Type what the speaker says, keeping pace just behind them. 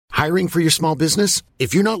Hiring for your small business?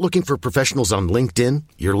 If you're not looking for professionals on LinkedIn,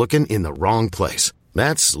 you're looking in the wrong place.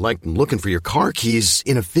 That's like looking for your car keys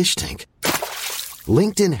in a fish tank.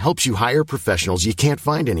 LinkedIn helps you hire professionals you can't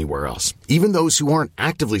find anywhere else, even those who aren't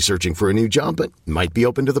actively searching for a new job but might be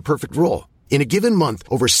open to the perfect role. In a given month,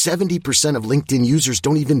 over 70% of LinkedIn users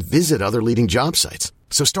don't even visit other leading job sites.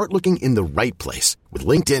 So start looking in the right place. With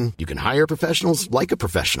LinkedIn, you can hire professionals like a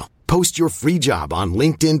professional. Post your free job on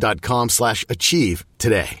linkedin.com/achieve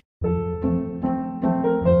today.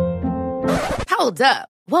 Hold up.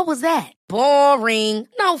 What was that? Boring.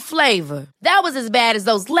 No flavor. That was as bad as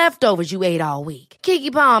those leftovers you ate all week.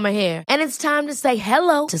 Keke Palmer here. And it's time to say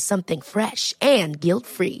hello to something fresh and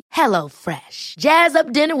guilt-free. Hello Fresh. Jazz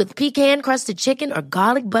up dinner with pecan-crusted chicken or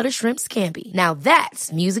garlic butter shrimp scampi. Now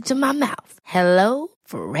that's music to my mouth. Hello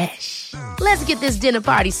Fresh. Let's get this dinner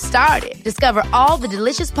party started. Discover all the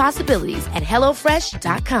delicious possibilities at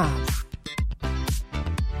HelloFresh.com.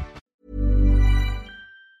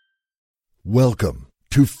 Welcome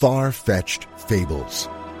to Far-Fetched Fables,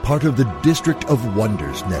 part of the District of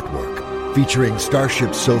Wonders network, featuring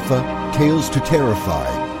Starship Sofa, Tales to Terrify,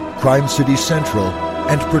 Crime City Central,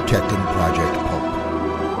 and Protecting Project Pulp.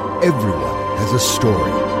 Everyone has a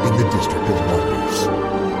story in the District of Wonders.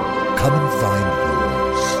 Come and find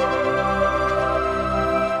yours.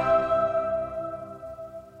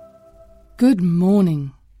 Good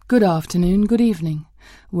morning, good afternoon, good evening.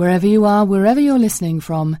 Wherever you are, wherever you're listening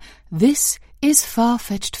from, this is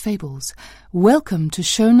Far-Fetched Fables. Welcome to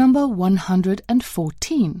show number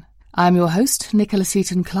 114. I'm your host, Nicholas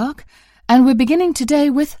Eaton Clark, and we're beginning today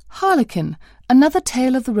with Harlequin, Another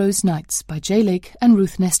Tale of the Rose Knights by Jay Lake and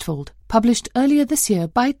Ruth Nestfold, published earlier this year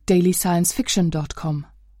by dailysciencefiction.com.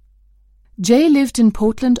 Jay lived in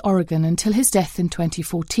Portland, Oregon until his death in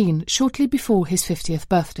 2014, shortly before his 50th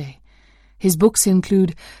birthday. His books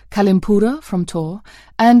include Kalimpura from Tor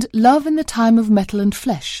and Love in the Time of Metal and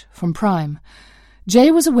Flesh from Prime. Jay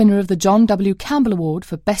was a winner of the John W. Campbell Award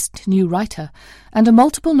for Best New Writer and a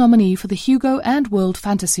multiple nominee for the Hugo and World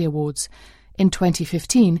Fantasy Awards. In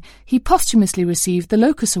 2015, he posthumously received the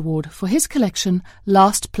Locus Award for his collection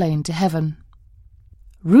Last Plane to Heaven.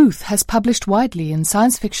 Ruth has published widely in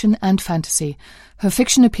science fiction and fantasy, her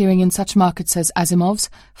fiction appearing in such markets as Asimov's,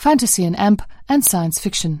 Fantasy and Amp, and Science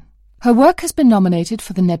Fiction. Her work has been nominated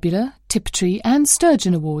for the Nebula, Tiptree and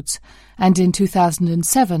Sturgeon Awards, and in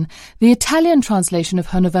 2007, the Italian translation of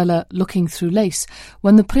her novella Looking Through Lace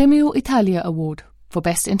won the Premio Italia Award for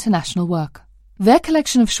Best International Work. Their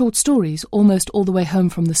collection of short stories, Almost All the Way Home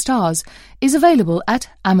from the Stars, is available at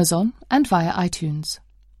Amazon and via iTunes.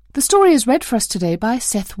 The story is read for us today by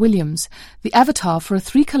Seth Williams, the avatar for a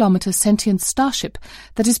 3-kilometre sentient starship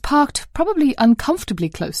that is parked probably uncomfortably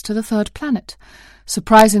close to the third planet.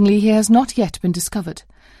 Surprisingly, he has not yet been discovered.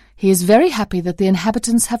 He is very happy that the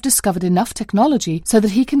inhabitants have discovered enough technology so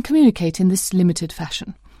that he can communicate in this limited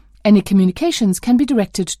fashion. Any communications can be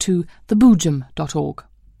directed to theboojum.org.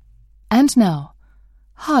 And now,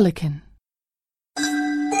 Harlequin.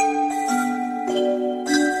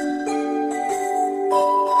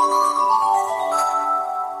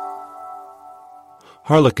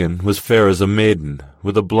 Harlequin was fair as a maiden,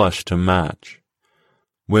 with a blush to match.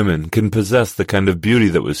 Women can possess the kind of beauty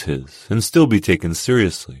that was his, and still be taken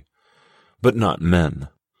seriously, but not men.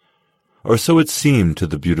 Or so it seemed to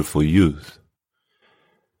the beautiful youth.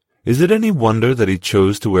 Is it any wonder that he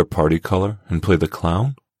chose to wear party color and play the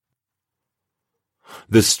clown?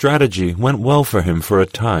 This strategy went well for him for a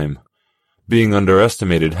time. Being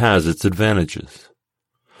underestimated has its advantages.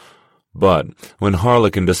 But when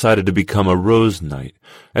Harlequin decided to become a Rose Knight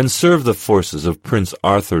and serve the forces of Prince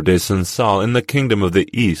Arthur de Sensal in the Kingdom of the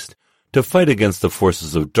East to fight against the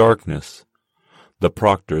forces of darkness, the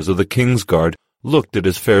proctors of the King's Guard looked at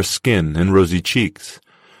his fair skin and rosy cheeks,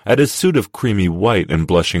 at his suit of creamy white and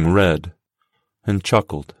blushing red, and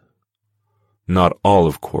chuckled. Not all,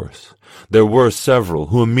 of course. There were several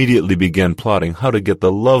who immediately began plotting how to get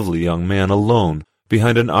the lovely young man alone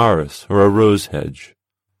behind an arras or a rose hedge.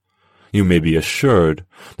 You may be assured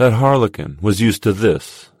that Harlequin was used to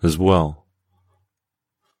this as well.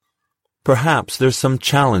 Perhaps there's some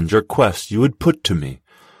challenge or quest you would put to me,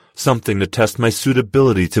 something to test my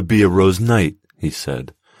suitability to be a Rose Knight, he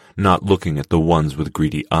said, not looking at the ones with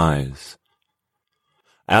greedy eyes.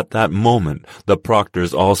 At that moment the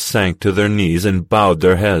proctors all sank to their knees and bowed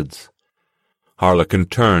their heads. Harlequin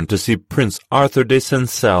turned to see Prince Arthur de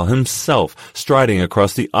Sensal himself striding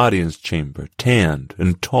across the audience chamber, tanned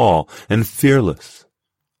and tall and fearless.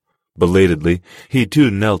 Belatedly, he too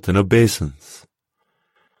knelt in obeisance.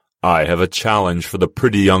 "I have a challenge for the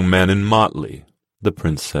pretty young man in motley," the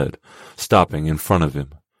prince said, stopping in front of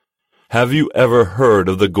him. Have you ever heard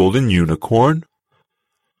of the Golden Unicorn?"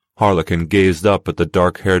 Harlequin gazed up at the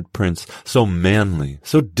dark-haired prince, so manly,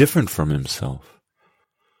 so different from himself.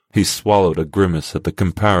 He swallowed a grimace at the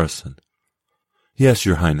comparison. "Yes,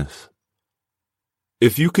 your highness."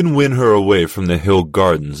 "If you can win her away from the hill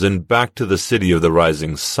gardens and back to the city of the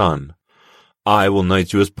rising sun, I will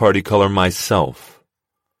knight you as party color myself."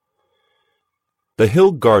 The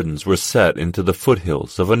hill gardens were set into the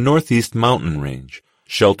foothills of a northeast mountain range,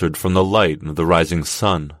 sheltered from the light of the rising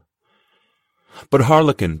sun. But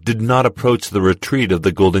Harlequin did not approach the retreat of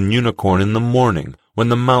the Golden Unicorn in the morning, when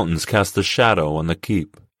the mountains cast a shadow on the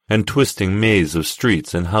keep, and twisting maze of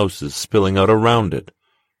streets and houses spilling out around it.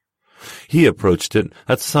 He approached it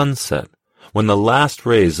at sunset, when the last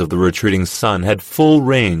rays of the retreating sun had full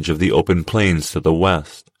range of the open plains to the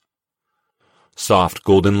west. Soft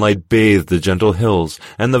golden light bathed the gentle hills,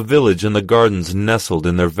 and the village and the gardens nestled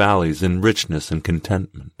in their valleys in richness and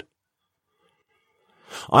contentment.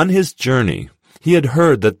 On his journey, he had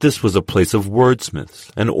heard that this was a place of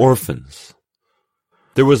wordsmiths and orphans.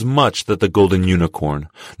 There was much that the Golden Unicorn,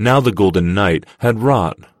 now the Golden Knight, had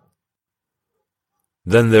wrought.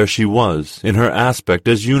 Then there she was, in her aspect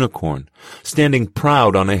as unicorn, standing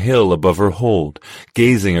proud on a hill above her hold,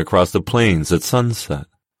 gazing across the plains at sunset.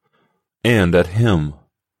 And at him.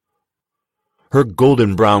 Her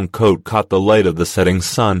golden-brown coat caught the light of the setting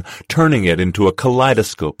sun, turning it into a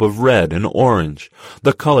kaleidoscope of red and orange,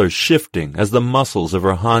 the colors shifting as the muscles of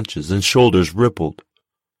her haunches and shoulders rippled.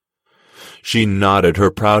 She nodded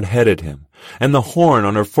her proud head at him, and the horn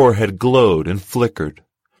on her forehead glowed and flickered.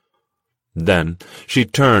 Then she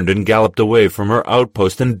turned and galloped away from her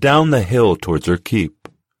outpost and down the hill towards her keep.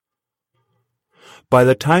 By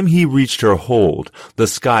the time he reached her hold, the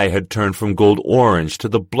sky had turned from gold-orange to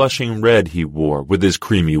the blushing red he wore with his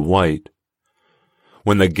creamy white.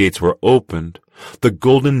 When the gates were opened, the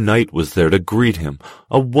Golden Knight was there to greet him,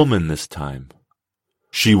 a woman this time.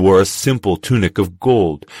 She wore a simple tunic of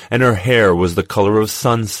gold, and her hair was the color of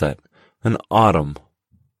sunset and autumn.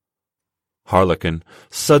 Harlequin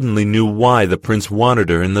suddenly knew why the prince wanted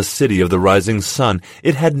her in the city of the rising sun.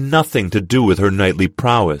 It had nothing to do with her knightly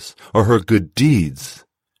prowess or her good deeds.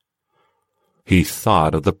 He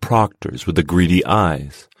thought of the proctors with the greedy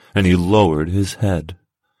eyes, and he lowered his head.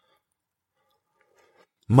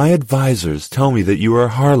 "My advisers tell me that you are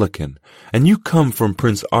Harlequin, and you come from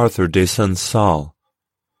Prince Arthur de Sensal."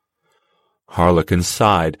 Harlequin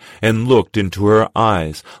sighed and looked into her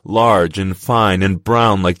eyes, large and fine and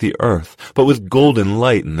brown like the earth, but with golden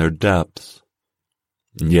light in their depths.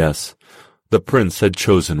 Yes, the prince had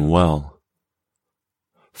chosen well.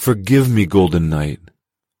 "Forgive me, Golden Knight."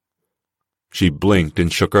 She blinked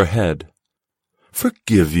and shook her head.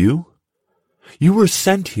 "Forgive you? You were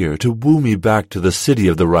sent here to woo me back to the city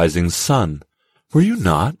of the rising sun, were you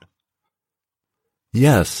not?"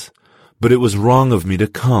 "Yes, but it was wrong of me to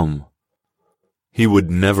come." He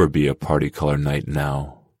would never be a party-color knight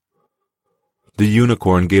now. The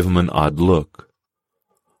unicorn gave him an odd look.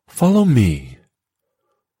 "Follow me."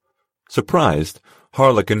 Surprised,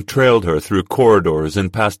 Harlequin trailed her through corridors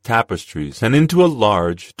and past tapestries and into a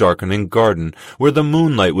large, darkening garden where the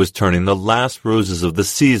moonlight was turning the last roses of the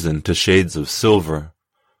season to shades of silver.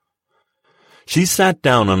 She sat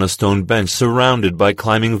down on a stone bench surrounded by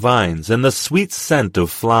climbing vines and the sweet scent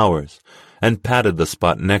of flowers, and patted the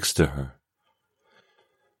spot next to her.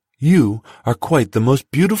 "You are quite the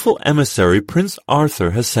most beautiful emissary Prince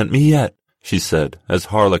Arthur has sent me yet," she said,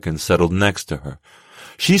 as Harlequin settled next to her.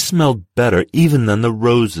 She smelled better even than the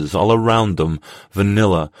roses all around them,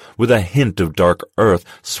 vanilla, with a hint of dark earth,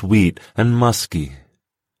 sweet and musky.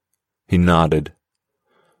 He nodded.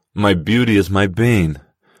 "My beauty is my bane.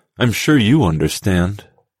 I'm sure you understand."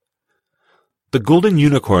 The Golden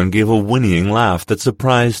Unicorn gave a whinnying laugh that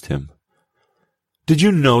surprised him. "Did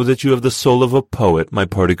you know that you have the soul of a poet, my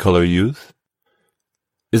party-color youth?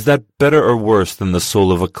 Is that better or worse than the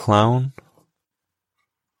soul of a clown?"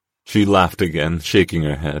 She laughed again, shaking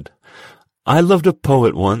her head. "I loved a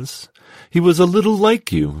poet once. He was a little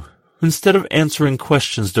like you. Instead of answering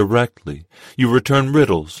questions directly, you return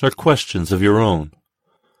riddles or questions of your own."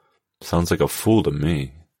 Sounds like a fool to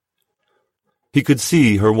me. He could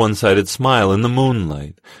see her one-sided smile in the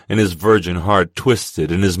moonlight, and his virgin heart twisted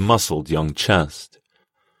in his muscled young chest.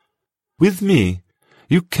 "With me,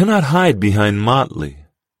 you cannot hide behind motley."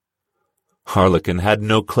 Harlequin had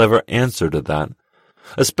no clever answer to that,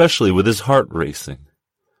 especially with his heart racing.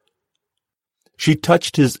 She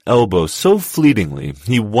touched his elbow so fleetingly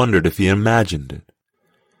he wondered if he imagined it.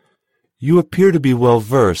 "You appear to be well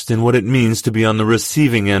versed in what it means to be on the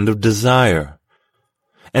receiving end of desire.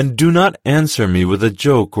 And do not answer me with a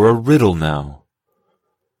joke or a riddle now."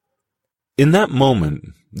 In that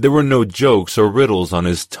moment, there were no jokes or riddles on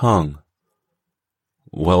his tongue.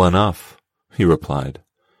 "Well enough," he replied.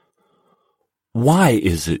 "Why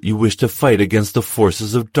is it you wish to fight against the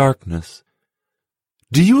forces of darkness?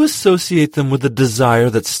 Do you associate them with the desire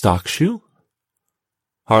that stalks you?"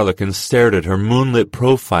 Harlequin stared at her moonlit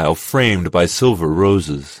profile framed by silver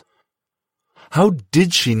roses. How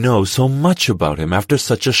did she know so much about him after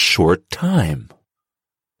such a short time?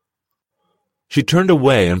 She turned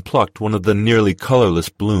away and plucked one of the nearly colorless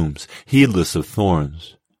blooms, heedless of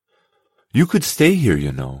thorns. "You could stay here,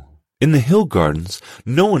 you know. In the hill gardens,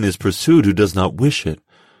 no one is pursued who does not wish it,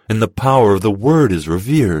 and the power of the word is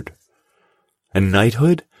revered. And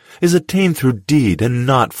knighthood is attained through deed and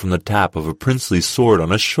not from the tap of a princely sword on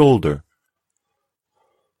a shoulder."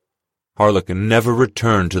 Harlequin never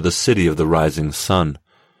returned to the city of the rising sun.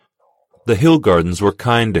 The hill gardens were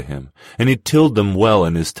kind to him, and he tilled them well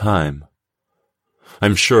in his time.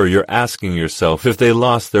 I'm sure you're asking yourself if they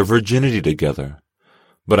lost their virginity together,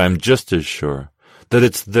 but I'm just as sure that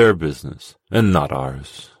it's their business and not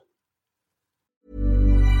ours.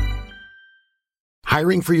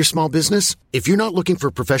 Hiring for your small business? If you're not looking for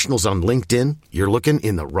professionals on LinkedIn, you're looking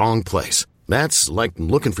in the wrong place. That's like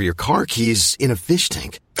looking for your car keys in a fish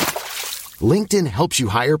tank. LinkedIn helps you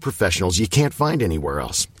hire professionals you can't find anywhere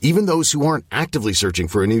else, even those who aren't actively searching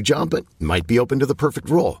for a new job but might be open to the perfect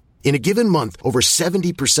role. In a given month, over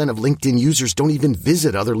 70% of LinkedIn users don't even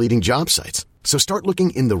visit other leading job sites. So start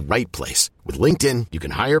looking in the right place. With LinkedIn, you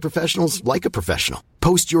can hire professionals like a professional.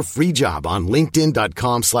 Post your free job on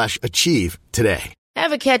linkedin.com/achieve today.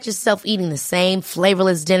 Ever catch yourself eating the same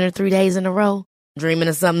flavorless dinner 3 days in a row? Dreaming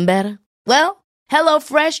of something better? Well,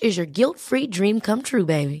 HelloFresh is your guilt-free dream come true,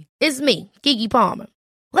 baby. It's me, Keke Palmer.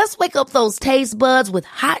 Let's wake up those taste buds with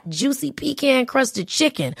hot, juicy pecan-crusted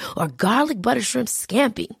chicken or garlic butter shrimp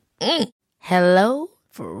scampi. Hello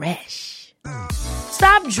Fresh.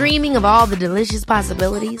 Stop dreaming of all the delicious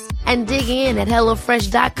possibilities and dig in at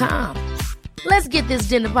HelloFresh.com. Let's get this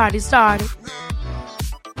dinner party started.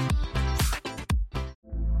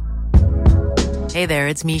 Hey there,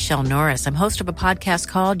 it's Michelle Norris. I'm host of a podcast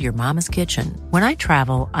called Your Mama's Kitchen. When I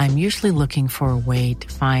travel, I'm usually looking for a way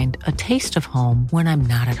to find a taste of home when I'm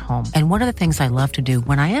not at home. And one of the things I love to do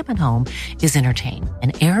when I am at home is entertain.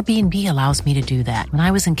 And Airbnb allows me to do that. When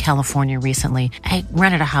I was in California recently, I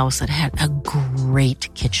rented a house that had a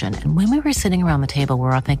great kitchen. And when we were sitting around the table, we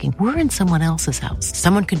were all thinking, we're in someone else's house.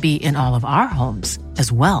 Someone could be in all of our homes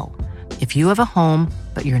as well. If you have a home,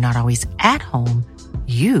 but you're not always at home,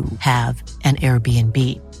 you have an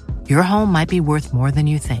Airbnb. Your home might be worth more than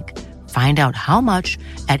you think. Find out how much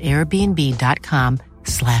at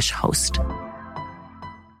airbnb.com/host.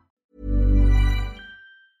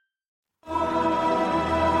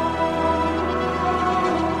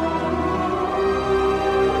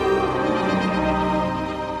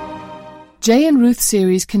 Jay and Ruth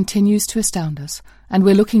series continues to astound us, and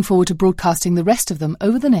we're looking forward to broadcasting the rest of them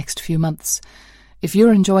over the next few months. If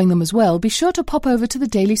you're enjoying them as well, be sure to pop over to the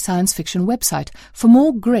Daily Science Fiction website for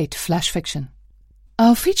more great flash fiction.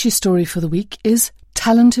 Our feature story for the week is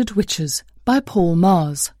Talented Witches by Paul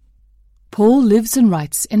Mars. Paul lives and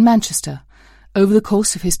writes in Manchester. Over the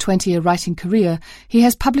course of his 20-year writing career, he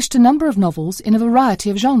has published a number of novels in a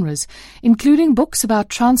variety of genres, including books about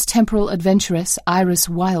trans-temporal adventuress Iris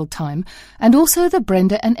Wildthyme, and also the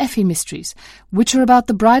Brenda and Effie mysteries, which are about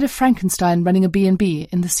the Bride of Frankenstein running a B&B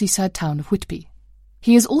in the seaside town of Whitby.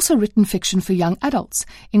 He has also written fiction for young adults,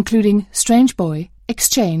 including Strange Boy,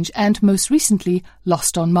 Exchange, and most recently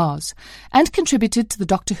Lost on Mars, and contributed to the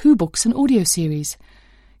Doctor Who books and audio series.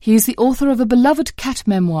 He is the author of a beloved cat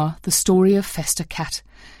memoir, The Story of Fester Cat.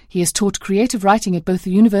 He has taught creative writing at both the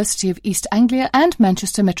University of East Anglia and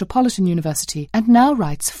Manchester Metropolitan University, and now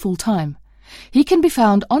writes full-time. He can be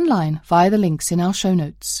found online via the links in our show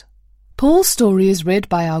notes. Paul's story is read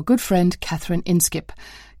by our good friend Catherine Inskip.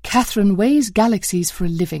 Catherine weighs galaxies for a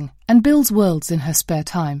living and builds worlds in her spare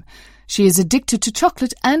time. She is addicted to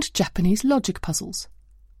chocolate and Japanese logic puzzles.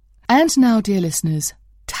 And now, dear listeners,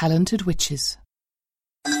 Talented Witches.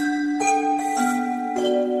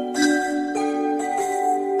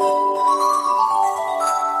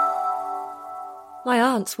 My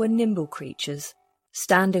aunts were nimble creatures,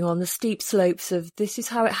 standing on the steep slopes of This Is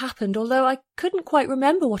How It Happened, although I couldn't quite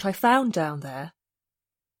remember what I found down there.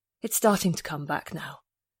 It's starting to come back now.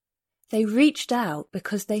 They reached out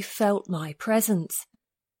because they felt my presence.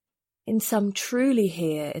 In some truly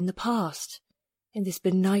here in the past, in this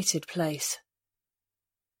benighted place.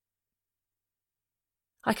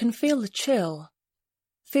 I can feel the chill,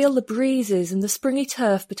 feel the breezes and the springy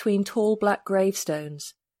turf between tall black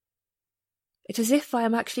gravestones. It's as if I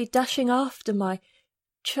am actually dashing after my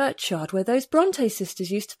churchyard where those Bronte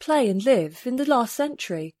sisters used to play and live in the last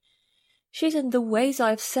century. She's in the ways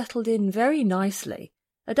I've settled in very nicely,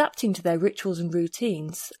 adapting to their rituals and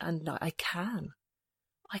routines, and I can.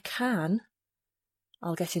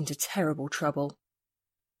 I'll get into terrible trouble.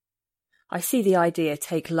 I see the idea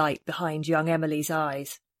take light behind young Emily's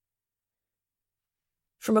eyes.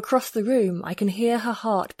 From across the room I can hear her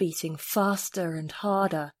heart beating faster and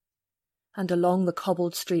harder, and along the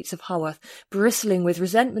cobbled streets of Haworth, bristling with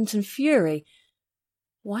resentment and fury,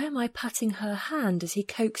 why am I patting her hand as he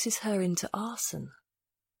coaxes her into arson?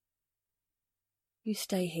 You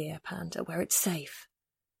stay here, Panda, where it's safe.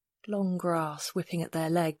 Long grass whipping at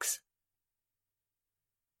their legs.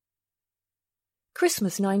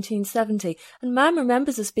 Christmas 1970, and Mam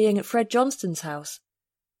remembers us being at Fred Johnston's house.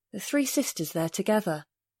 The three sisters there together.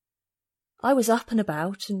 I was up and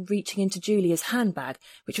about and reaching into Julia's handbag,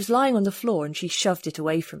 which was lying on the floor, and she shoved it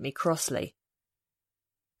away from me crossly.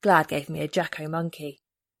 Glad gave me a Jacko monkey.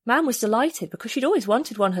 Mam was delighted because she'd always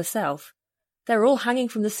wanted one herself. They were all hanging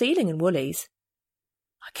from the ceiling in Woolies.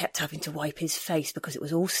 I kept having to wipe his face because it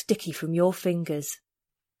was all sticky from your fingers.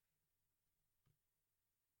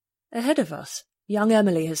 Ahead of us, young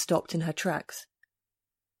Emily has stopped in her tracks.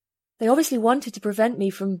 They obviously wanted to prevent me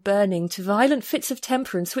from burning to violent fits of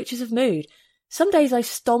temper and switches of mood. Some days I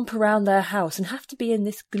stomp around their house and have to be in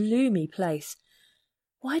this gloomy place.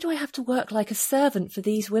 Why do I have to work like a servant for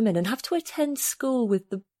these women and have to attend school with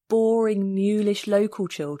the boring, mulish local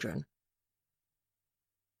children?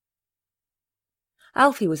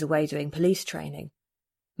 Alfie was away doing police training.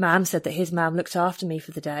 Mam said that his mam looked after me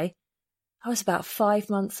for the day. I was about 5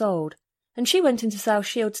 months old, and she went into South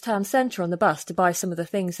Shields town centre on the bus to buy some of the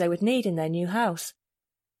things they would need in their new house.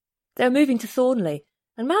 They were moving to Thornley,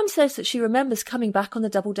 and Mam says that she remembers coming back on the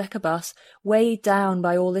double-decker bus, weighed down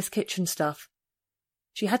by all this kitchen stuff.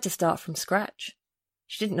 She had to start from scratch.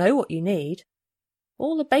 She didn't know what you need.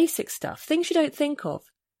 All the basic stuff, things you don't think of,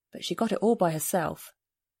 but she got it all by herself.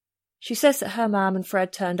 She says that her Mam and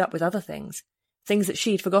Fred turned up with other things that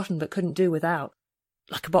she'd forgotten but couldn't do without,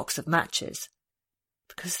 like a box of matches,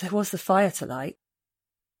 because there was the fire to light.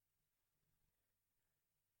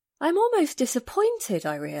 I'm almost disappointed,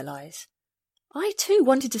 I realise. I too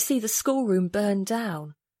wanted to see the schoolroom burn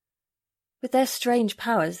down. With their strange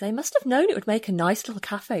powers, they must have known it would make a nice little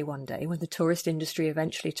cafe one day when the tourist industry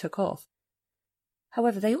eventually took off.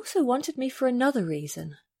 However, they also wanted me for another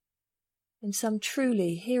reason. In some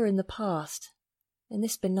truly here in the past, in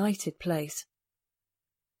this benighted place.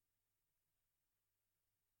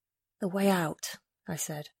 The way out, I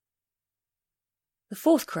said. The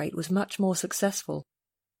fourth crate was much more successful.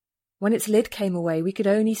 When its lid came away, we could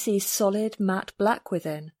only see solid, matte black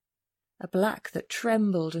within, a black that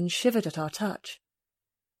trembled and shivered at our touch.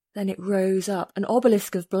 Then it rose up, an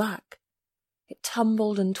obelisk of black. It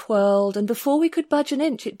tumbled and twirled, and before we could budge an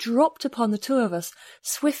inch, it dropped upon the two of us,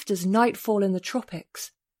 swift as nightfall in the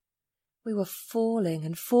tropics. We were falling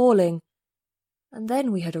and falling, and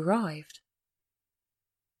then we had arrived.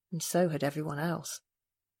 And so had everyone else.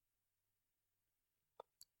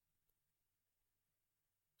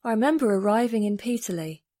 I remember arriving in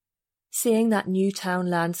Peterlee, seeing that new town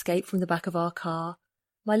landscape from the back of our car,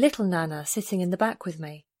 my little Nana sitting in the back with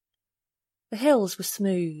me. The hills were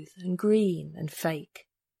smooth and green and fake.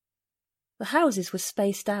 The houses were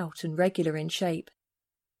spaced out and regular in shape.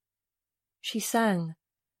 She sang,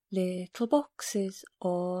 "Little boxes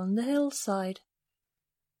on the hillside."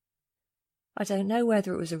 I don't know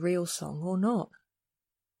whether it was a real song or not.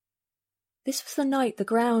 This was the night the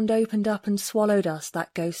ground opened up and swallowed us,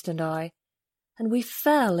 that ghost and I, and we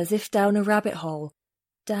fell as if down a rabbit hole,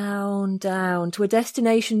 down, down, to a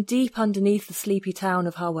destination deep underneath the sleepy town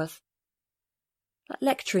of Haworth. That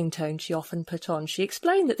lecturing tone she often put on, she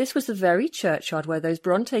explained that this was the very churchyard where those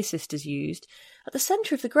Bronte sisters used, at the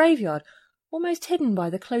centre of the graveyard, almost hidden by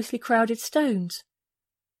the closely crowded stones.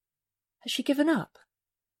 Has she given up?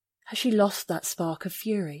 Has she lost that spark of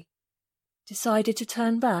fury? Decided to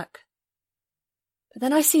turn back? But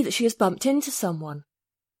then I see that she has bumped into someone.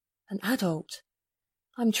 An adult.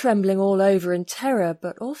 I'm trembling all over in terror,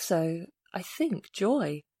 but also, I think,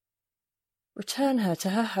 joy. Return her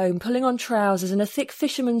to her home, pulling on trousers and a thick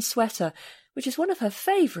fisherman's sweater, which is one of her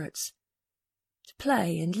favourites. To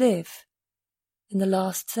play and live in the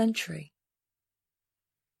last century.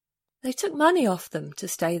 They took money off them to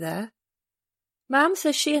stay there. Mam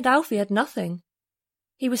says she and Alfie had nothing.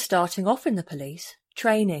 He was starting off in the police,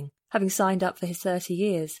 training, having signed up for his 30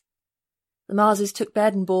 years. The Marses took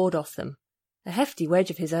bed and board off them, a hefty wedge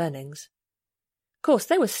of his earnings. Of course,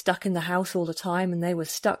 they were stuck in the house all the time, and they were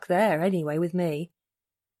stuck there anyway with me.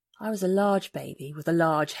 I was a large baby with a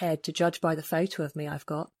large head to judge by the photo of me I've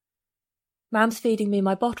got. Mam's feeding me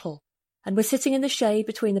my bottle, and we're sitting in the shade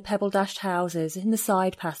between the pebble-dashed houses in the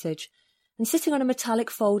side passage and sitting on a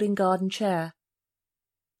metallic folding garden chair.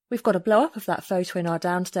 We've got a blow-up of that photo in our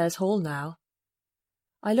downstairs hall now.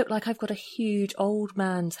 I look like I've got a huge old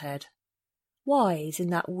man's head, wise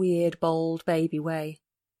in that weird, bold baby way.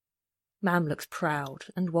 Mam looks proud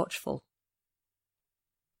and watchful.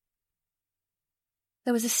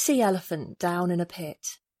 There was a sea elephant down in a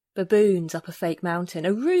pit, baboons up a fake mountain,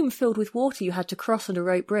 a room filled with water you had to cross on a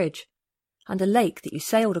rope bridge, and a lake that you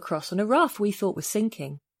sailed across on a raft we thought was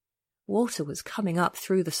sinking. Water was coming up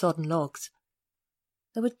through the sodden logs.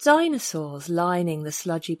 There were dinosaurs lining the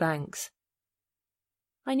sludgy banks.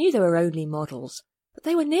 I knew they were only models, but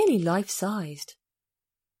they were nearly life-sized.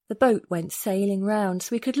 The boat went sailing round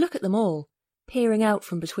so we could look at them all, peering out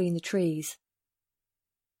from between the trees.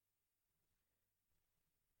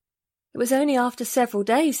 It was only after several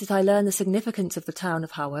days that I learned the significance of the town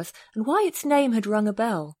of Haworth and why its name had rung a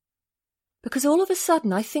bell. Because all of a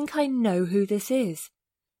sudden I think I know who this is,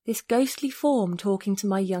 this ghostly form talking to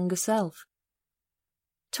my younger self.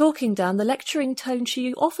 Talking down the lecturing tone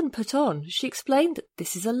she often put on, she explained that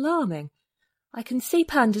this is alarming. I can see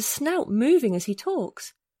Panda's snout moving as he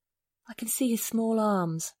talks. I can see his small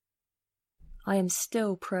arms. I am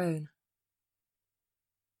still prone.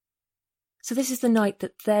 So this is the night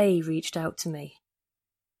that they reached out to me.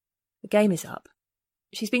 The game is up.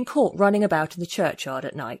 She's been caught running about in the churchyard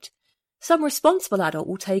at night. Some responsible adult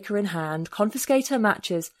will take her in hand, confiscate her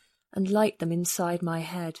matches, and light them inside my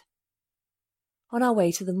head. On our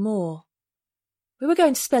way to the moor. We were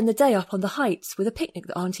going to spend the day up on the heights with a picnic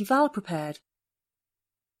that Auntie Val prepared.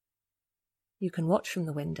 You can watch from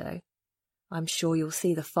the window. I'm sure you'll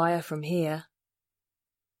see the fire from here.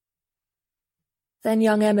 Then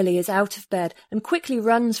young Emily is out of bed and quickly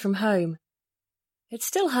runs from home. It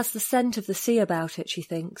still has the scent of the sea about it, she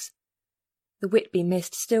thinks. The Whitby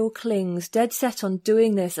mist still clings, dead set on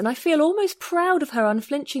doing this, and I feel almost proud of her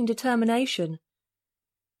unflinching determination.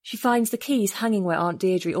 She finds the keys hanging where Aunt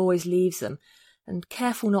Deirdre always leaves them, and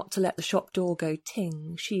careful not to let the shop door go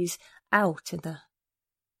ting, she's out in the...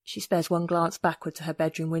 She spares one glance backward to her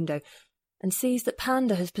bedroom window and sees that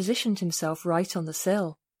Panda has positioned himself right on the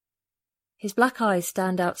sill. His black eyes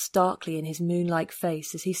stand out starkly in his moon-like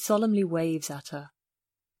face as he solemnly waves at her.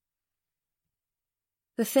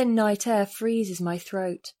 The thin night air freezes my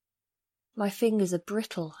throat. My fingers are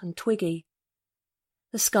brittle and twiggy.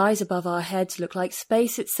 The skies above our heads look like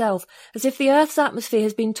space itself, as if the Earth's atmosphere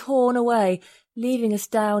has been torn away, leaving us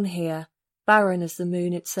down here, barren as the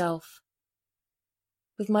moon itself.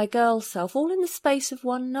 With my girl self, all in the space of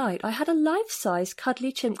one night, I had a life-size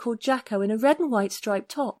cuddly chimp called Jacko in a red and white striped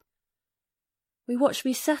top. We watched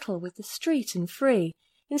me settle with the street and free,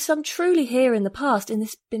 in some truly here in the past, in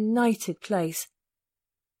this benighted place.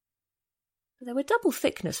 But they were double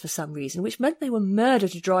thickness for some reason, which meant they were murder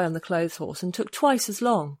to dry on the clothes horse and took twice as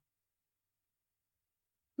long.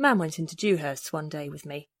 Mam went into Dewhurst's one day with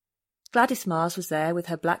me. Gladys Mars was there with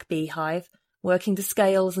her black beehive, working the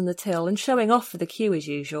scales and the till and showing off for the queue as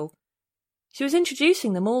usual. She was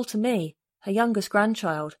introducing them all to me, her youngest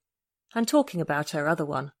grandchild, and talking about her other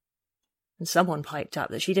one. And someone piped up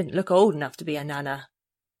that she didn't look old enough to be a nana,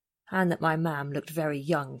 and that my mam looked very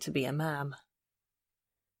young to be a mam.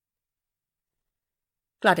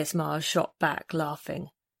 Gladys Mars shot back, laughing.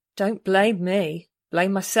 Don't blame me.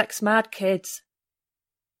 Blame my sex-mad kids.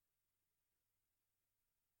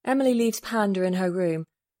 Emily leaves Panda in her room,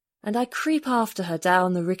 and I creep after her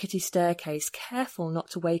down the rickety staircase, careful not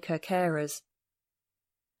to wake her carers.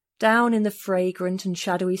 Down in the fragrant and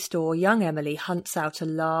shadowy store, young Emily hunts out a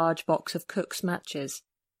large box of Cook's matches.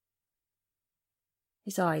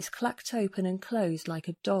 His eyes clacked open and closed like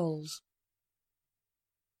a doll's.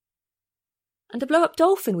 And a blow-up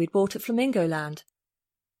dolphin we'd bought at Flamingo Land.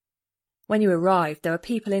 When you arrived, there were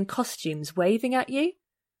people in costumes waving at you.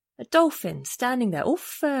 A dolphin standing there, all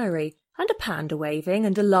furry, and a panda waving,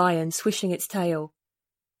 and a lion swishing its tail.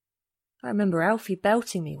 I remember Alfie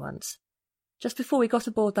belting me once, just before we got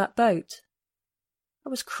aboard that boat. I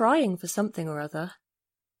was crying for something or other.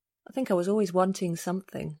 I think I was always wanting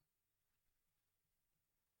something.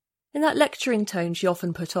 In that lecturing tone she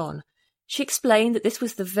often put on, she explained that this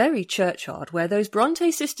was the very churchyard where those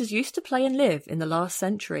Bronte sisters used to play and live in the last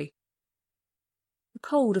century. The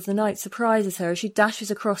cold of the night surprises her as she dashes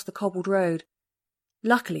across the cobbled road.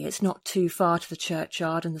 Luckily it's not too far to the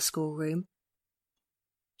churchyard and the schoolroom.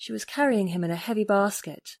 She was carrying him in a heavy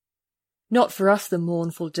basket. Not for us the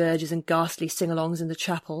mournful dirges and ghastly sing-alongs in the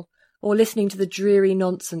chapel, or listening to the dreary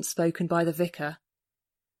nonsense spoken by the vicar.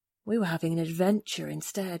 We were having an adventure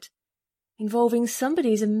instead, involving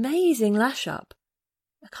somebody's amazing lash-up.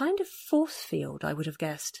 A kind of force field, I would have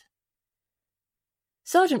guessed.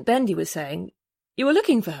 Sergeant Bendy was saying, "You were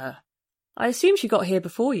looking for her. I assume she got here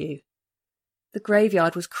before you." The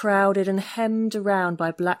graveyard was crowded and hemmed around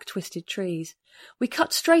by black twisted trees. We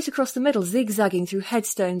cut straight across the middle, zigzagging through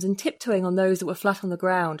headstones and tiptoeing on those that were flat on the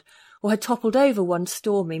ground, or had toppled over one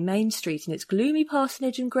stormy main street in its gloomy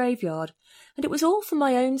parsonage and graveyard, and it was all for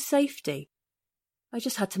my own safety. I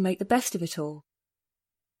just had to make the best of it all.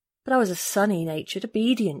 But I was a sunny-natured,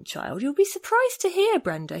 obedient child. You'll be surprised to hear,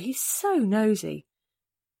 Brenda. He's so nosy.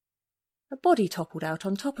 A body toppled out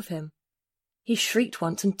on top of him. He shrieked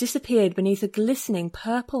once and disappeared beneath a glistening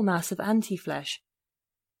purple mass of anti-flesh.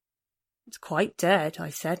 "It's quite dead,"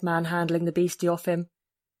 I said, manhandling the beastie off him.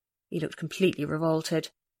 He looked completely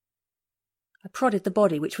revolted. I prodded the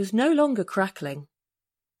body, which was no longer crackling.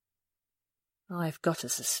 "I've got a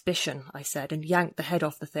suspicion," I said, and yanked the head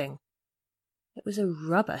off the thing. It was a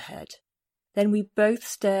rubber head. Then we both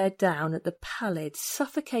stared down at the pallid,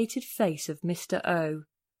 suffocated face of Mr. O.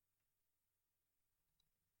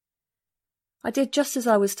 I did just as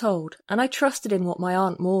I was told, and I trusted in what my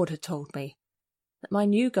Aunt Maud had told me, that my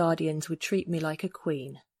new guardians would treat me like a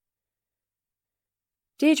queen.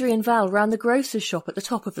 Deirdre and Val ran the grocer's shop at the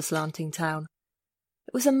top of the slanting town.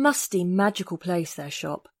 It was a musty, magical place, their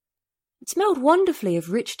shop. It smelled wonderfully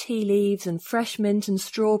of rich tea leaves and fresh mint and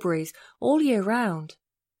strawberries all year round.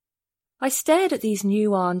 I stared at these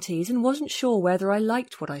new aunties and wasn't sure whether I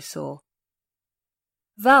liked what I saw.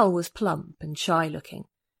 Val was plump and shy-looking,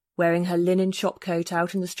 wearing her linen shop coat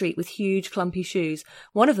out in the street with huge clumpy shoes,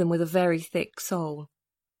 one of them with a very thick sole.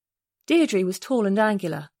 Deirdre was tall and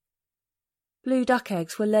angular. Blue duck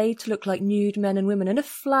eggs were laid to look like nude men and women. In a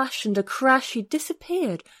flash and a crash she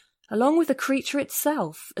disappeared, along with the creature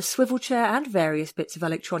itself, a swivel chair and various bits of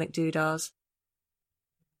electronic doodahs.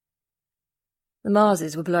 The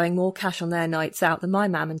Marses were blowing more cash on their nights out than my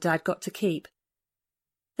mam and dad got to keep.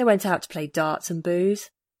 They went out to play darts and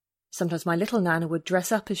booze. Sometimes my little Nana would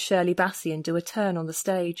dress up as Shirley Bassey and do a turn on the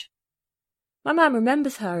stage. My mam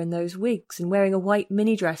remembers her in those wigs and wearing a white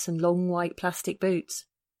mini-dress and long white plastic boots.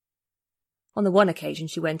 On the one occasion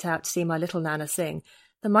she went out to see my little Nana sing,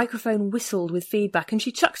 the microphone whistled with feedback and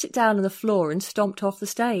she chucked it down on the floor and stomped off the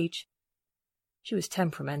stage. She was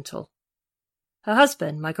temperamental. Her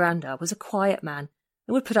husband, my granda, was a quiet man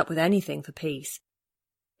and would put up with anything for peace.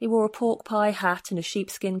 He wore a pork pie hat and a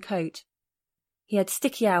sheepskin coat. He had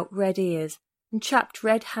sticky-out red ears and chapped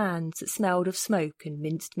red hands that smelled of smoke and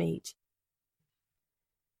minced meat.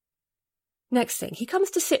 Next thing, he comes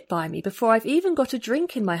to sit by me before I've even got a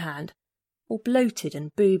drink in my hand, all bloated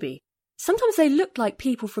and booby. Sometimes they looked like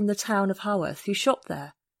people from the town of Haworth who shopped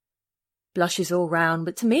there. Blushes all round,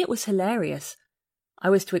 but to me it was hilarious. I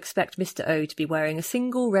was to expect Mr. O to be wearing a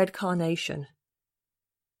single red carnation.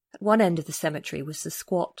 At one end of the cemetery was the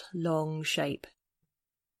squat, long shape.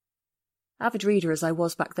 Avid reader as I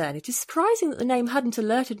was back then, it is surprising that the name hadn't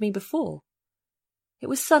alerted me before. It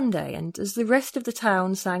was Sunday, and as the rest of the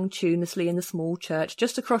town sang tunelessly in the small church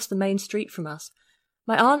just across the main street from us,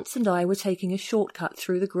 my aunts and I were taking a shortcut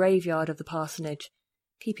through the graveyard of the parsonage,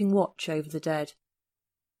 keeping watch over the dead.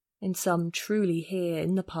 In some truly here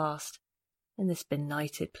in the past, in this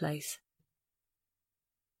benighted place.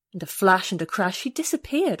 And a flash and a crash, she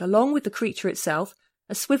disappeared, along with the creature itself,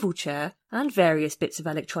 a swivel chair, and various bits of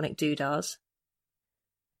electronic doodahs.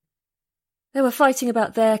 They were fighting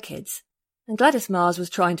about their kids, and Gladys Mars was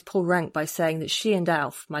trying to pull rank by saying that she and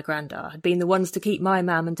Alf, my granda, had been the ones to keep my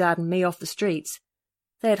mam and dad and me off the streets.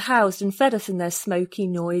 They had housed and fed us in their smoky,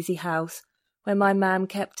 noisy house, where my mam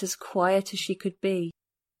kept as quiet as she could be.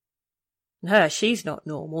 "And her, she's not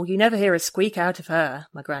normal. You never hear a squeak out of her,"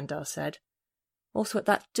 my granda said. Also at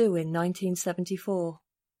that do in 1974.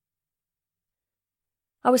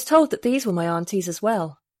 I was told that these were my aunties as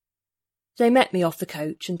well. They met me off the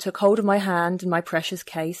coach and took hold of my hand and my precious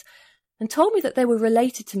case and told me that they were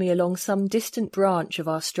related to me along some distant branch of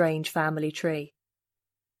our strange family tree.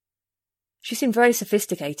 She seemed very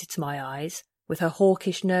sophisticated to my eyes, with her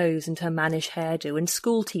hawkish nose and her mannish hairdo and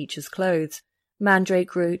school-teacher's clothes,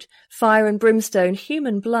 mandrake root, fire and brimstone,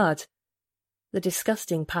 human blood. The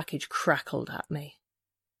disgusting package crackled at me.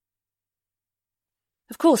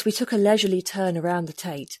 Of course, we took a leisurely turn around the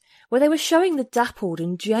Tate, where they were showing the dappled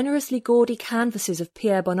and generously gaudy canvases of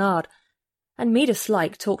Pierre Bonnard, and Mida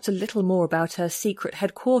Slyke talked a little more about her secret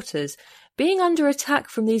headquarters, being under attack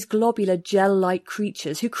from these globular gel-like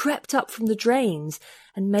creatures who crept up from the drains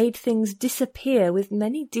and made things disappear with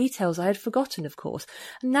many details I had forgotten, of course,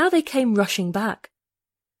 and now they came rushing back.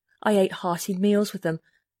 I ate hearty meals with them,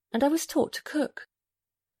 and I was taught to cook.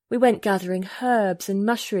 We went gathering herbs and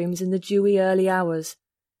mushrooms in the dewy early hours.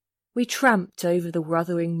 We tramped over the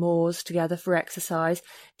wuthering moors together for exercise,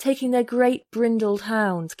 taking their great brindled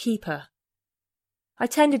hound, Keeper. I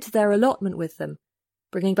tended to their allotment with them,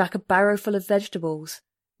 bringing back a barrow full of vegetables,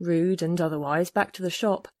 rude and otherwise, back to the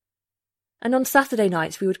shop. And on Saturday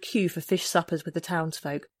nights we would queue for fish suppers with the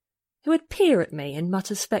townsfolk, who would peer at me and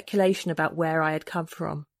mutter speculation about where I had come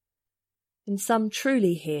from. And some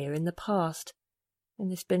truly here in the past, in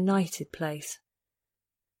this benighted place.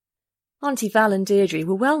 Auntie Val and Deirdre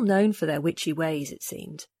were well known for their witchy ways, it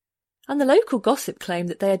seemed, and the local gossip claimed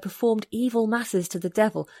that they had performed evil masses to the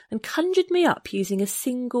devil and conjured me up using a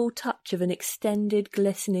single touch of an extended,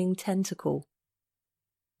 glistening tentacle.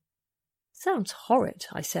 "Sounds horrid,"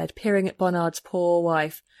 I said, peering at Bonnard's poor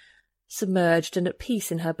wife, submerged and at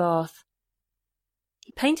peace in her bath.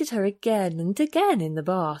 He painted her again and again in the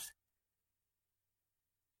bath.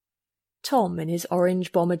 Tom, in his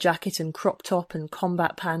orange bomber jacket and crop top and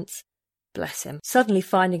combat pants, bless him, suddenly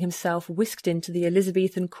finding himself whisked into the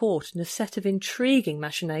Elizabethan court in a set of intriguing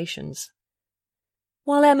machinations.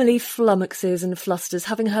 While Emily flummoxes and flusters,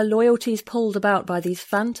 having her loyalties pulled about by these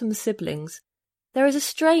phantom siblings, there is a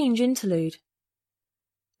strange interlude.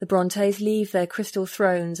 The Brontes leave their crystal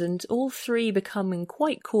thrones, and all three becoming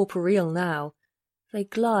quite corporeal now, they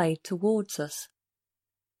glide towards us.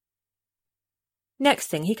 Next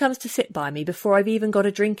thing, he comes to sit by me before I've even got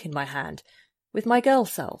a drink in my hand, with my girl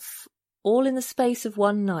self, all in the space of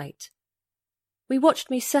one night. We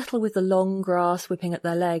watched me settle with the long grass whipping at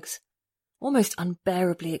their legs, almost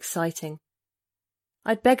unbearably exciting.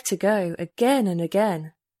 I'd begged to go, again and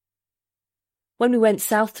again. When we went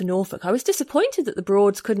south to Norfolk, I was disappointed that the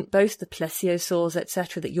Broads couldn't boast the plesiosaurs,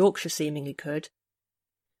 etc. that Yorkshire seemingly could.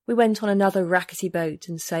 We went on another rackety boat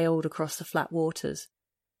and sailed across the flat waters.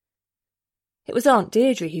 It was Aunt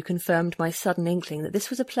Deirdre who confirmed my sudden inkling that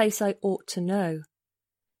this was a place I ought to know.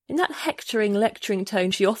 In that hectoring, lecturing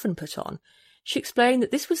tone she often put on, she explained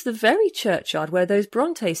that this was the very churchyard where those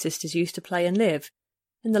Bronte sisters used to play and live,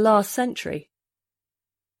 in the last century.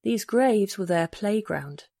 These graves were their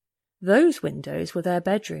playground. Those windows were their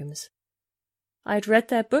bedrooms. I had read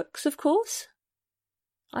their books, of course.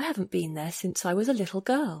 I haven't been there since I was a little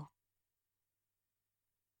girl.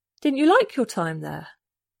 Didn't you like your time there?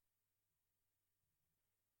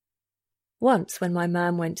 Once, when my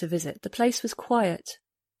mam went to visit, the place was quiet.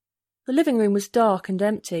 The living room was dark and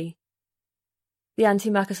empty. The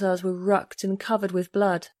antimacassars were rucked and covered with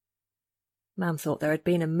blood. Mam thought there had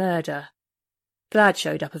been a murder. Glad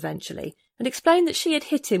showed up eventually, and explained that she had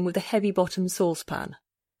hit him with a heavy-bottomed saucepan.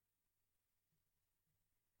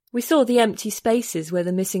 We saw the empty spaces where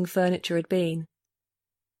the missing furniture had been.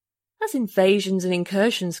 As invasions and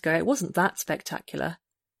incursions go, it wasn't that spectacular.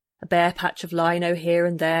 A bare patch of lino here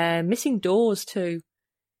and there, missing doors too.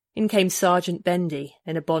 In came Sergeant Bendy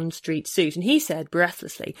in a Bond Street suit, and he said,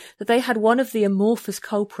 breathlessly, that they had one of the amorphous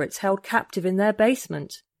culprits held captive in their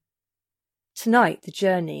basement. Tonight, the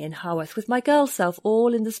journey in Haworth, with my girl self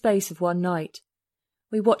all in the space of one night.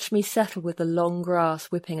 We watched me settle with the long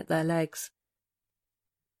grass whipping at their legs.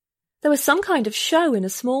 There was some kind of show in a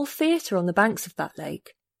small theatre on the banks of that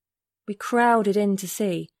lake. We crowded in to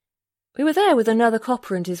see. We were there with another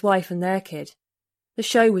copper and his wife and their kid. The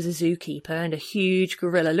show was a zookeeper and a huge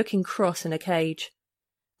gorilla looking cross in a cage.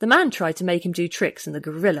 The man tried to make him do tricks and the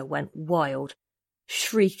gorilla went wild,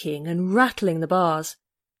 shrieking and rattling the bars.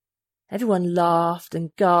 Everyone laughed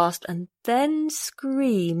and gasped and then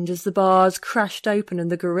screamed as the bars crashed open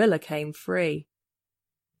and the gorilla came free.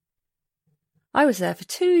 I was there for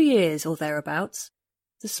 2 years or thereabouts.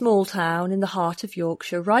 The small town in the heart of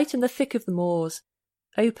Yorkshire, right in the thick of the moors,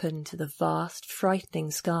 open to the vast,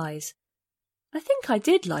 frightening skies. I think I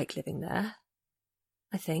did like living there.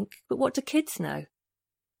 But what do kids know?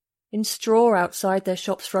 In straw outside their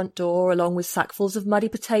shop's front door, along with sackfuls of muddy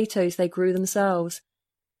potatoes they grew themselves.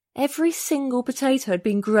 Every single potato had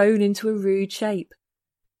been grown into a rude shape.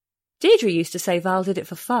 Deirdre used to say Val did it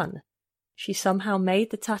for fun. She somehow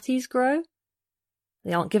made the tatties grow.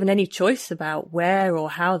 They aren't given any choice about where or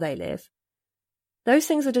how they live. Those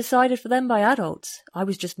things are decided for them by adults. I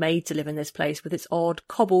was just made to live in this place with its odd,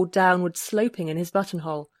 cobbled downward sloping in his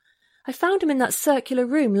buttonhole. I found him in that circular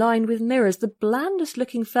room lined with mirrors, the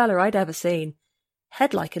blandest-looking fella I'd ever seen.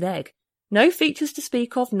 Head like an egg. No features to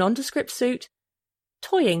speak of, nondescript suit.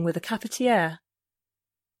 Toying with a cafetiere.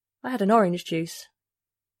 I had an orange juice.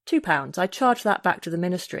 £2. I charged that back to the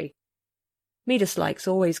ministry. Me dislikes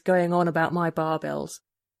always going on about my bar bills.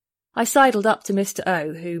 I sidled up to Mr.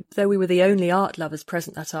 O, who, though we were the only art lovers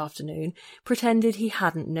present that afternoon, pretended he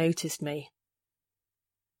hadn't noticed me.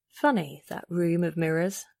 Funny, that room of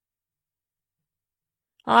mirrors.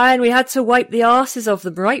 Aye, and we had to wipe the arses of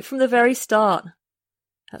them right from the very start.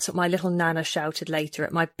 That's what my little Nana shouted later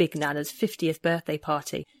at my big Nana's 50th birthday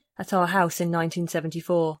party at our house in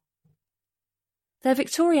 1974. Their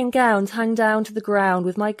Victorian gowns hung down to the ground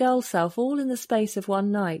with my girl self all in the space of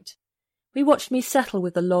one night. We watched me settle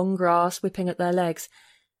with the long grass whipping at their legs,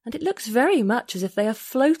 and it looks very much as if they are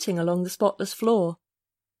floating along the spotless floor.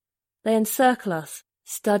 They encircle us,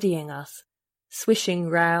 studying us, swishing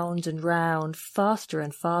round and round, faster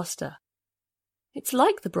and faster. It's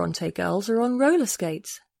like the Bronte girls are on roller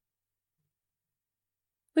skates.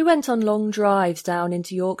 We went on long drives down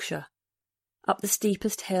into Yorkshire, up the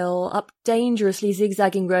steepest hill, up dangerously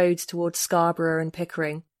zigzagging roads towards Scarborough and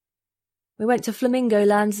Pickering. We went to Flamingo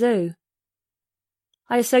Land Zoo.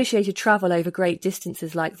 I associated travel over great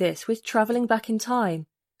distances like this with travelling back in time,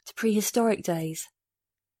 to prehistoric days.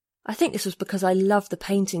 I think this was because I loved the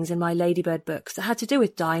paintings in my Ladybird books that had to do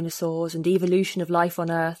with dinosaurs and evolution of life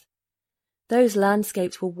on Earth. Those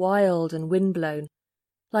landscapes were wild and windblown,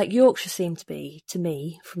 like Yorkshire seemed to be, to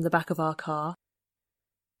me, from the back of our car.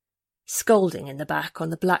 Scolding in the back on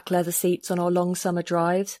the black leather seats on our long summer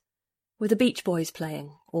drives, with the Beach Boys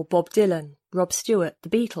playing, or Bob Dylan, Rob Stewart, the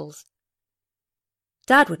Beatles.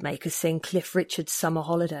 Dad would make us sing Cliff Richard's Summer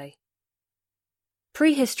Holiday.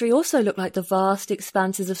 Prehistory also looked like the vast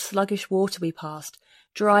expanses of sluggish water we passed,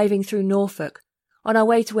 driving through Norfolk, on our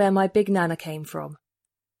way to where my big Nana came from.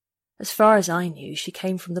 As far as I knew, she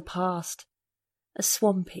came from the past. A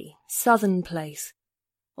swampy, southern place,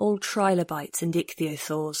 old trilobites and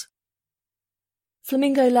ichthyosaurs.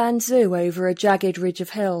 Flamingo Land Zoo over a jagged ridge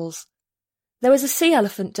of hills. There was a sea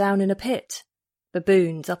elephant down in a pit,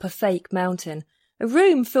 baboons up a fake mountain, a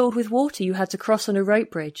room filled with water you had to cross on a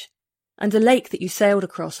rope bridge, and a lake that you sailed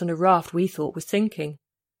across on a raft we thought was sinking.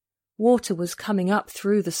 Water was coming up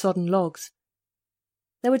through the sodden logs.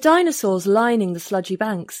 There were dinosaurs lining the sludgy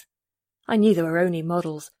banks. I knew they were only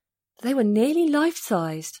models, but they were nearly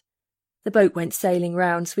life-sized. The boat went sailing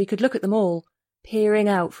round so we could look at them all, peering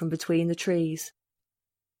out from between the trees.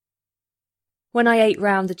 When I ate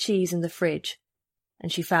round the cheese in the fridge,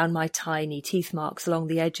 and she found my tiny teeth marks along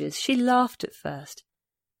the edges, she laughed at first,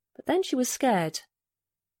 but then she was scared.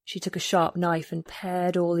 She took a sharp knife and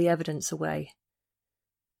pared all the evidence away.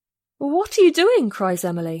 "What are you doing?" cries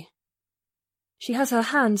Emily. She has her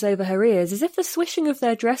hands over her ears as if the swishing of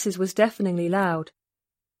their dresses was deafeningly loud.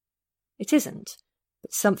 It isn't,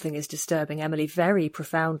 but something is disturbing Emily very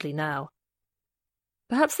profoundly now.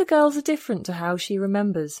 Perhaps the girls are different to how she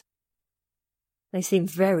remembers. They seem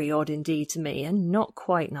very odd indeed to me, and not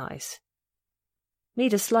quite nice.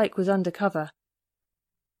 Mida Slyke was undercover.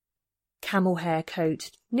 Camel hair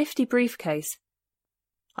coat, nifty briefcase.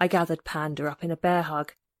 I gathered Panda up in a bear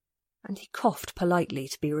hug, and he coughed politely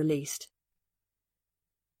to be released.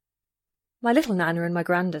 My little Nana and my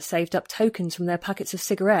granda saved up tokens from their packets of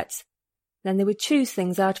cigarettes. Then they would choose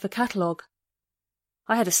things out of a catalogue.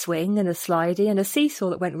 I had a swing and a slidey and a seesaw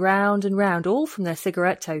that went round and round, all from their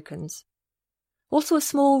cigarette tokens. Also a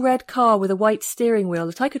small red car with a white steering wheel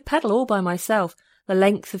that I could pedal all by myself the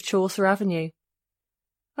length of Chaucer Avenue.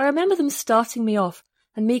 I remember them starting me off,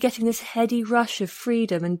 and me getting this heady rush of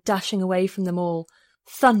freedom and dashing away from them all,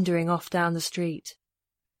 thundering off down the street.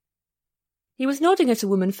 He was nodding at a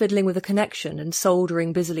woman fiddling with a connection and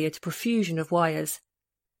soldering busily at a profusion of wires.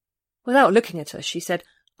 Without looking at us, she said,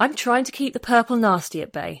 "I'm trying to keep the purple nasty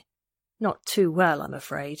at bay. Not too well, I'm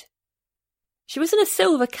afraid." She was in a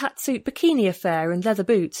silver catsuit bikini affair and leather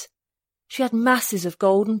boots. She had masses of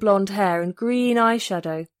golden blonde hair and green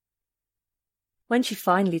eyeshadow. When she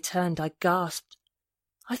finally turned, I gasped.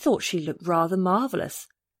 I thought she looked rather marvellous,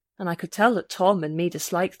 and I could tell that Tom and Mida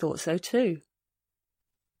Slyke thought so too.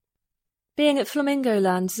 Being at Flamingo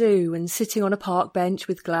Land Zoo and sitting on a park bench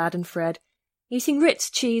with Glad and Fred, eating Ritz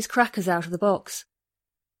cheese crackers out of the box.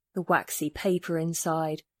 The waxy paper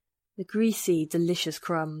inside, the greasy, delicious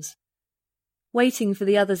crumbs. Waiting for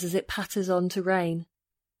the others as it patters on to rain.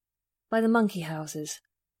 By the monkey houses.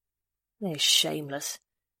 They're shameless.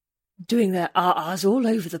 Doing their ah-ahs all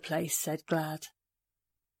over the place, said Glad.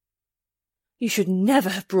 You should never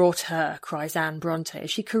have brought her, cries Anne Bronte as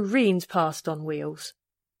she careens past on wheels.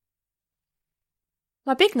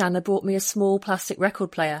 My big Nana bought me a small plastic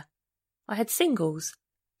record player. I had singles.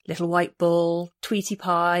 Little White Bull, Tweety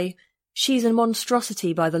Pie, She's a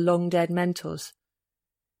Monstrosity by the long-dead Mentors.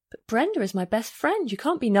 But Brenda is my best friend. You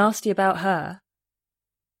can't be nasty about her.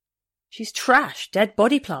 She's trash, dead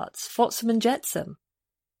body parts, flotsam and jetsam.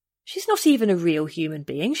 She's not even a real human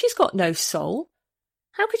being. She's got no soul.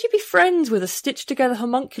 How could you be friends with a stitched-together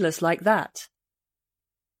homunculus like that?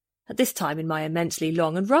 At this time in my immensely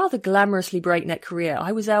long and rather glamorously breakneck career,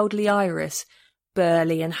 I was elderly Iris,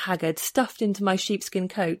 burly and haggard, stuffed into my sheepskin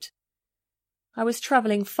coat. I was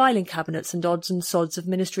travelling filing cabinets and odds and sods of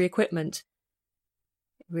ministry equipment.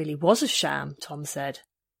 It really was a sham, Tom said.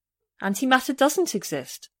 Antimatter doesn't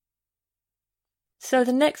exist. So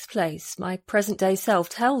the next place, my present-day self,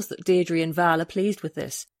 tells that Deirdre and Val are pleased with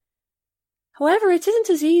this. However, it isn't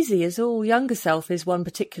as easy as all younger self is one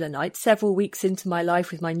particular night, several weeks into my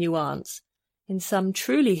life with my new aunts, in some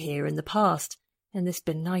truly here in the past, in this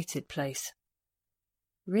benighted place.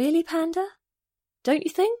 Really, Panda? Don't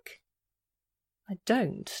you think? I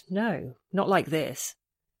don't, no, not like this.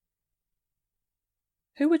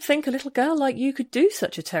 Who would think a little girl like you could do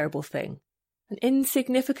such a terrible thing? An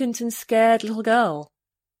insignificant and scared little girl.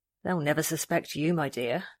 They'll never suspect you, my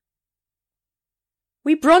dear.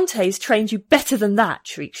 We Brontes trained you better than that,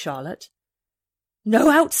 shrieked Charlotte. No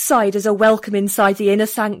outsiders are welcome inside the inner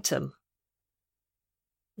sanctum.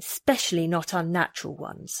 Especially not unnatural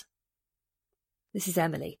ones. This is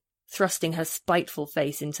Emily, thrusting her spiteful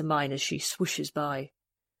face into mine as she swooshes by.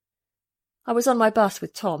 I was on my bus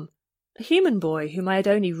with Tom, a human boy whom I had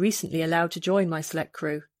only recently allowed to join my select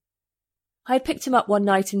crew. I had picked him up one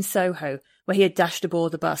night in Soho, where he had dashed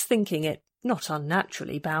aboard the bus, thinking it, not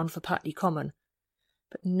unnaturally, bound for Putney Common.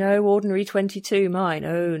 But no ordinary 22 mine,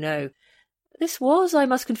 oh no. This was, I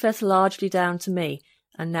must confess, largely down to me,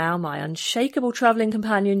 and now my unshakable travelling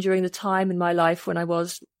companion during the time in my life when I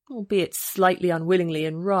was, albeit slightly unwillingly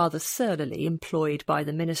and rather surlily, employed by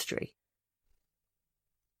the ministry.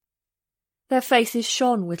 Their faces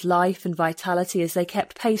shone with life and vitality as they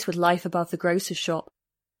kept pace with life above the grocer's shop.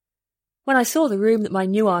 When I saw the room that my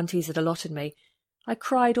new aunties had allotted me, I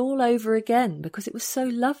cried all over again because it was so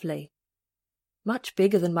lovely. Much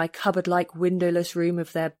bigger than my cupboard-like windowless room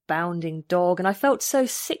of their bounding dog, and I felt so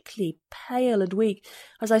sickly, pale and weak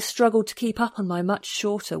as I struggled to keep up on my much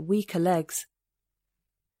shorter, weaker legs.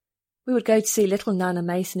 We would go to see little Nana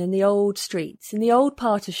Mason in the old streets, in the old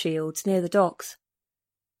part of Shields, near the docks.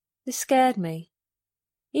 This scared me.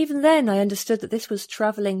 Even then I understood that this was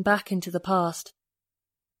travelling back into the past.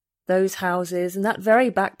 Those houses and that very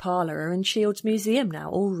back parlour are in Shields Museum now,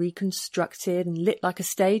 all reconstructed and lit like a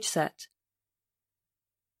stage set.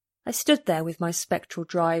 I stood there with my spectral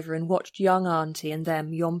driver and watched young Auntie and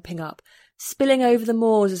them yomping up, spilling over the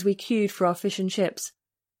moors as we queued for our fish and chips.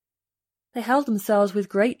 They held themselves with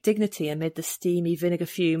great dignity amid the steamy vinegar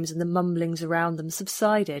fumes, and the mumblings around them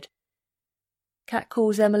subsided. Cat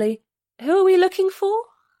calls Emily, "Who are we looking for?"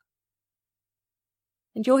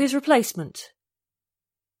 "And you're his replacement?"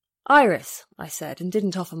 "Iris," I said, and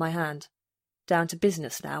didn't offer my hand. Down to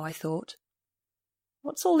business now, I thought.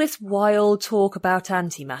 What's all this wild talk about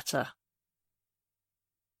antimatter?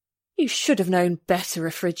 You should have known better,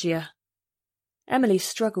 Ephrygia. Emily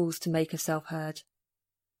struggles to make herself heard.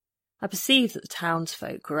 I perceived that the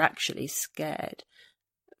townsfolk were actually scared.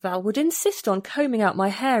 Val would insist on combing out my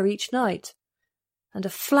hair each night, and a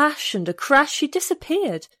flash and a crash she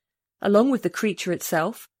disappeared, along with the creature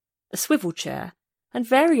itself, a swivel chair, and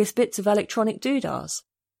various bits of electronic doodahs.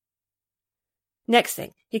 Next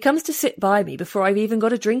thing, he comes to sit by me before I've even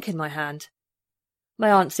got a drink in my hand.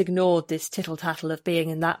 My aunts ignored this tittle-tattle of being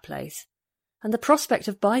in that place, and the prospect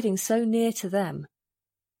of biding so near to them,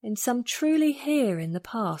 in some truly here in the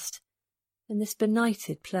past, in this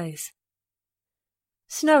benighted place.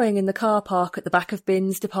 Snowing in the car park at the back of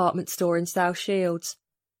Bin's department store in South Shields.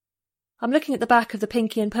 I'm looking at the back of the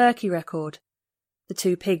Pinky and Perky record, the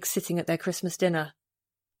two pigs sitting at their Christmas dinner.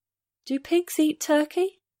 Do pigs eat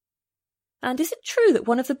turkey? And is it true that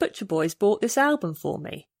one of the butcher boys bought this album for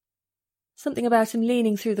me? Something about him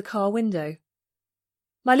leaning through the car window.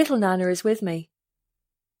 My little Nana is with me.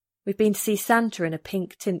 We've been to see Santa in a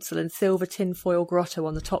pink tinsel and silver tinfoil grotto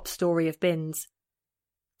on the top story of Bin's.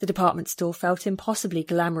 The department store felt impossibly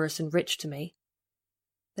glamorous and rich to me.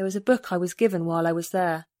 There was a book I was given while I was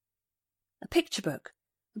there. A picture book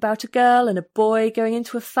about a girl and a boy going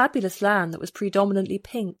into a fabulous land that was predominantly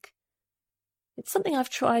pink. It's something I've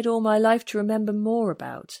tried all my life to remember more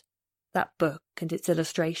about, that book and its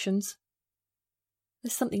illustrations.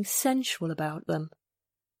 There's something sensual about them,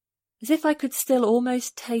 as if I could still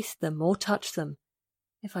almost taste them or touch them,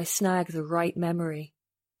 if I snag the right memory.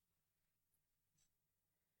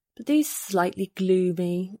 But these slightly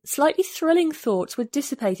gloomy, slightly thrilling thoughts were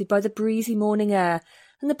dissipated by the breezy morning air,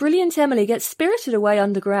 and the brilliant Emily gets spirited away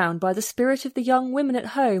underground by the spirit of the young women at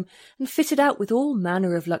home and fitted out with all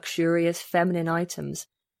manner of luxurious feminine items,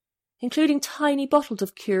 including tiny bottles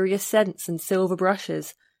of curious scents and silver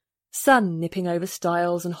brushes, sun nipping over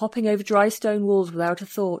stiles and hopping over dry stone walls without a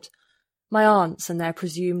thought, my aunts and their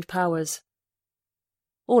presumed powers.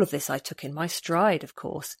 All of this I took in my stride, of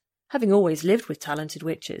course, having always lived with talented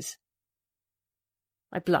witches.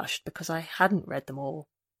 I blushed because I hadn't read them all.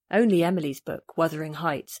 Only Emily's book, Wuthering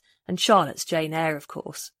Heights, and Charlotte's Jane Eyre, of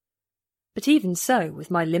course. But even so,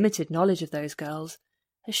 with my limited knowledge of those girls,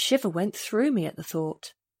 a shiver went through me at the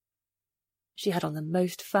thought. She had on the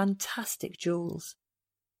most fantastic jewels.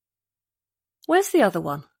 Where's the other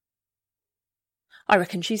one? I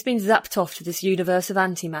reckon she's been zapped off to this universe of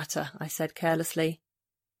antimatter, I said carelessly.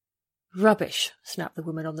 Rubbish, snapped the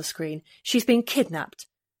woman on the screen. She's been kidnapped.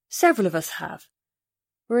 Several of us have.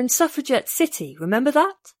 We're in Suffragette City, remember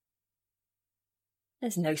that?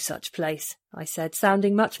 There's no such place, I said,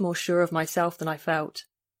 sounding much more sure of myself than I felt.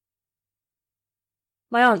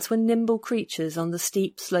 My aunts were nimble creatures on the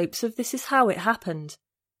steep slopes of This Is How It Happened,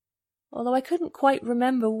 although I couldn't quite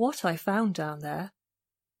remember what I found down there.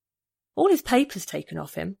 All his papers taken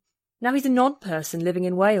off him. Now he's a non-person living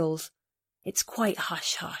in Wales. It's quite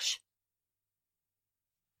hush-hush.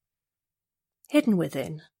 Hidden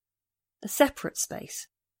within, a separate space,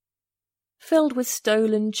 filled with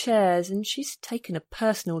stolen chairs, and she's taken a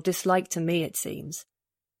personal dislike to me, it seems.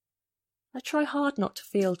 I try hard not to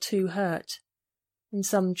feel too hurt, and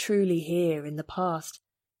some truly here in the past,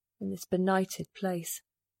 in this benighted place.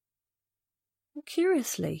 And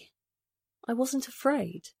curiously, I wasn't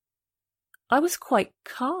afraid. I was quite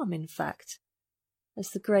calm, in fact, as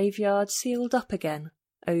the graveyard sealed up again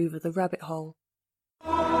over the rabbit hole.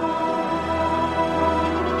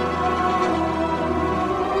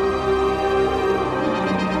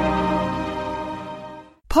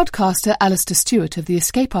 Podcaster Alistair Stewart of the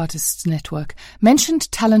Escape Artists Network mentioned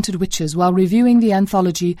talented witches while reviewing the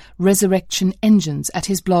anthology Resurrection Engines at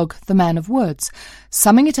his blog The Man of Words,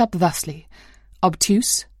 summing it up thusly: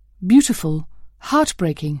 obtuse, beautiful,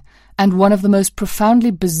 heartbreaking, and one of the most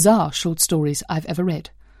profoundly bizarre short stories I've ever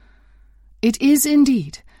read. It is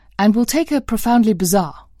indeed, and we'll take a profoundly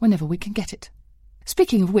bizarre whenever we can get it.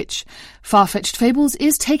 Speaking of which, Far-Fetched Fables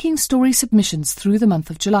is taking story submissions through the month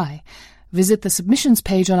of July. Visit the submissions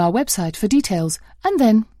page on our website for details, and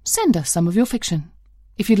then send us some of your fiction.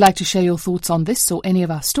 If you'd like to share your thoughts on this or any of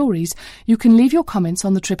our stories, you can leave your comments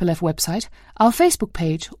on the Triple F website, our Facebook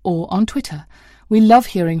page, or on Twitter. We love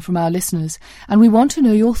hearing from our listeners, and we want to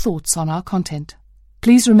know your thoughts on our content.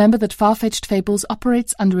 Please remember that Far-Fetched Fables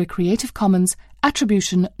operates under a Creative Commons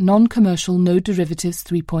Attribution Non-Commercial No Derivatives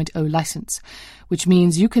 3.0 license, which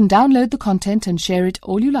means you can download the content and share it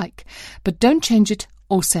all you like, but don't change it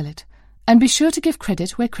or sell it. And be sure to give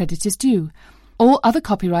credit where credit is due. All other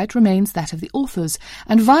copyright remains that of the authors,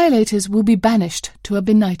 and violators will be banished to a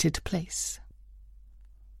benighted place.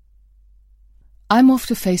 I'm off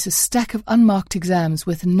to face a stack of unmarked exams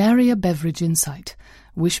with nary a beverage in sight.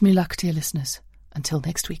 Wish me luck, dear listeners. Until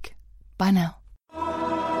next week. Bye now.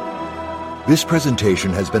 This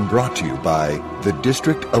presentation has been brought to you by the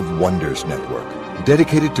District of Wonders Network,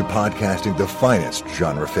 dedicated to podcasting the finest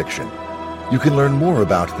genre fiction. You can learn more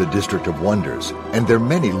about the District of Wonders and their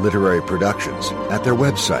many literary productions at their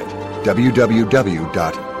website,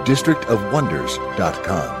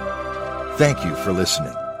 www.districtofwonders.com. Thank you for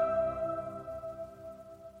listening.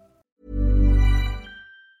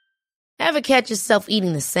 Ever catch yourself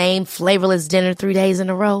eating the same flavorless dinner 3 days in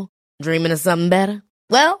a row? Dreaming of something better?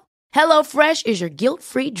 Well, HelloFresh is your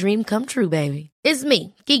guilt-free dream come true, baby. It's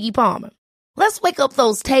me, Keke Palmer. Let's wake up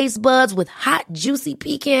those taste buds with hot, juicy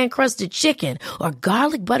pecan-crusted chicken or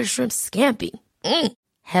garlic butter shrimp scampi.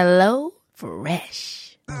 Hello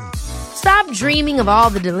Fresh. Stop dreaming of all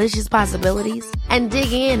the delicious possibilities and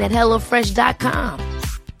dig in at HelloFresh.com.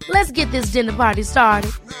 Let's get this dinner party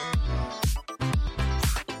started.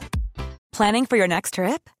 Planning for your next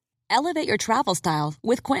trip? Elevate your travel style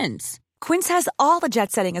with Quince. Quince has all the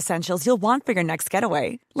jet-setting essentials you'll want for your next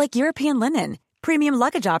getaway, like European linen, premium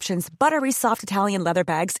luggage options, buttery soft Italian leather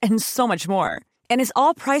bags, and so much more. And is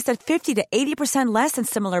all priced at 50 to 80% less than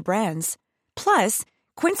similar brands. Plus,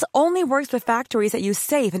 Quince only works with factories that use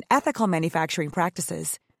safe and ethical manufacturing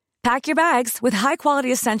practices. Pack your bags with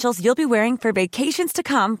high-quality essentials you'll be wearing for vacations to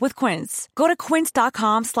come with Quince. Go to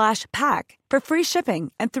quince.com/pack for free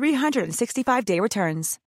shipping and 365-day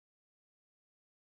returns.